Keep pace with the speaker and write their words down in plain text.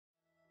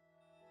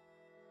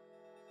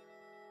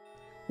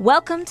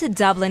Welcome to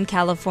Dublin,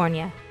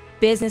 California.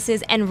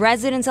 Businesses and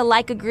residents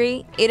alike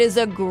agree it is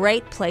a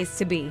great place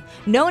to be.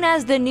 Known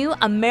as the new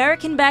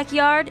American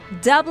backyard,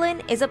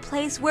 Dublin is a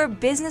place where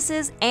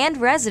businesses and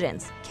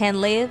residents can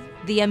live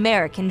the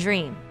American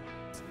dream.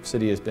 The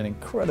city has been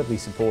incredibly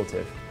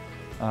supportive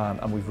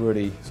and we've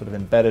really sort of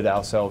embedded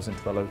ourselves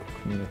into the local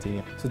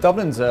community. So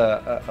Dublin's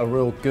a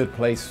real good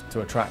place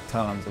to attract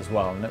talent as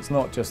well, and it's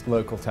not just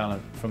local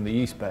talent from the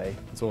East Bay,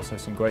 it's also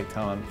some great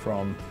talent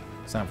from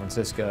San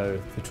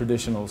Francisco, the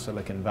traditional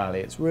Silicon Valley.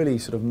 It's really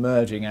sort of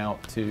merging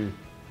out to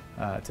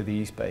the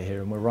East Bay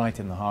here, and we're right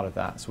in the heart of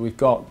that. So we've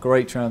got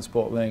great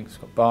transport links,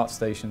 got BART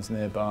stations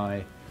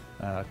nearby,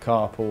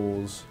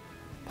 carpools,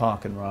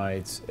 park and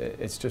rides.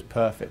 It's just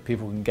perfect.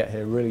 People can get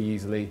here really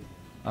easily,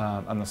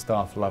 and the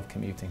staff love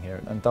commuting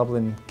here. And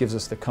Dublin gives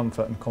us the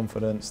comfort and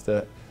confidence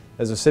that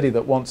there's a city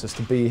that wants us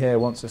to be here,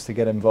 wants us to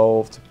get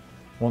involved,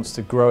 wants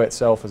to grow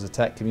itself as a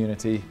tech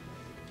community,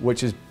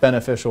 which is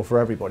beneficial for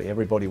everybody.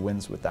 Everybody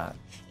wins with that.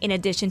 In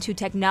addition to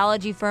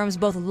technology firms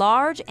both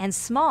large and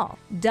small,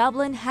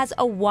 Dublin has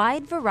a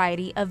wide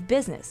variety of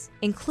business,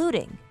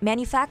 including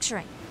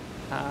manufacturing.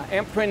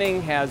 Amp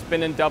Printing has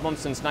been in Dublin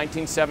since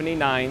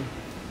 1979.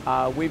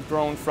 We've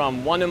grown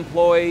from 1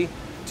 employee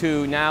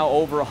to now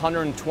over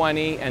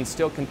 120 and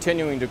still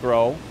continuing to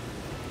grow.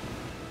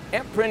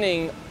 Amp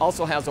Printing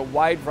also has a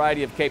wide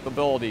variety of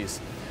capabilities.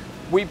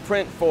 We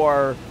print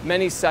for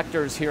many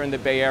sectors here in the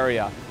Bay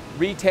Area.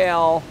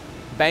 Retail,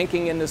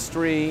 banking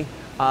industry,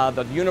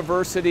 the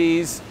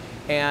universities,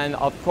 and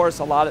of course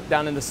a lot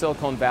down in the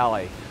Silicon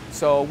Valley.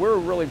 So we're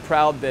really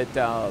proud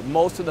that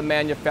most of the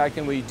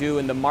manufacturing we do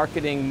in the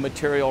marketing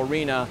material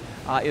arena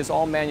is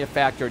all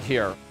manufactured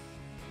here.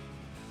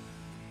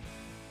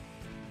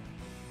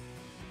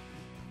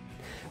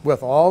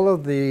 With all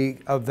of the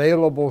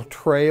available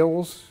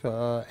trails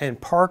and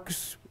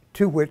parks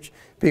to which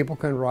people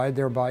can ride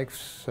their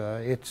bikes,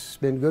 it's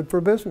been good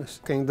for business.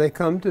 They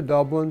come to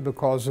Dublin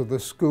because of the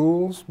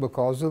schools,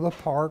 because of the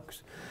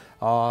parks,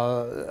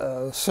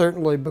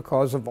 certainly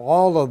because of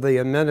all of the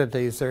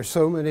amenities. There's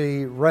so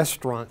many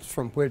restaurants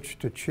from which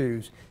to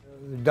choose.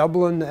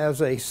 Dublin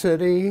as a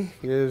city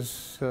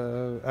is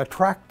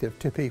attractive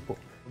to people.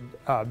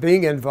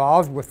 Being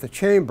involved with the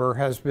Chamber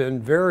has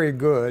been very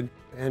good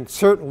and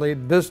certainly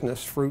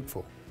business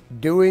fruitful.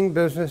 Doing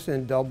business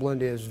in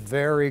Dublin is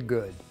very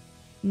good.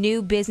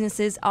 New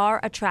businesses are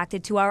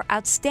attracted to our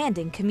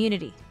outstanding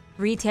community.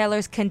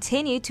 Retailers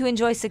continue to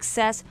enjoy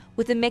success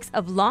with a mix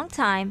of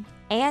long-time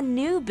and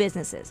new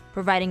businesses,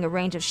 providing a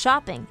range of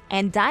shopping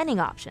and dining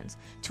options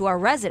to our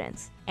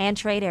residents and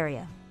trade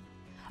area.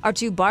 Our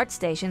 2 BART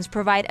stations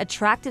provide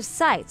attractive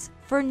sites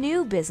for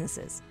new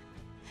businesses.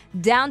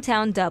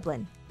 Downtown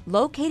Dublin,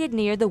 located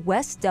near the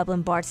West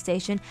Dublin BART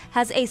station,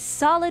 has a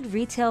solid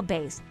retail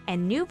base,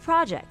 and new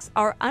projects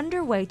are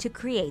underway to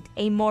create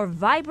a more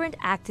vibrant,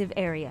 active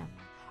area.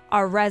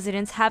 Our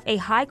residents have a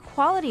high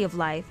quality of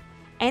life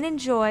and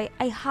enjoy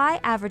a high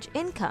average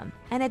income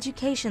and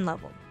education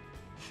level.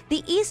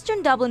 The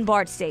Eastern Dublin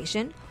BART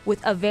station,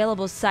 with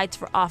available sites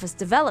for office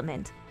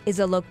development, is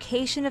a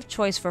location of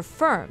choice for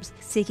firms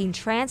seeking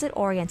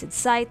transit-oriented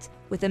sites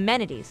with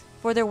amenities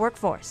for their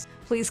workforce.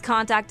 Please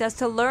contact us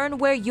to learn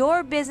where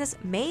your business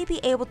may be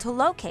able to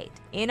locate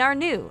in our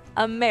new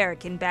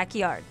American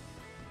backyard.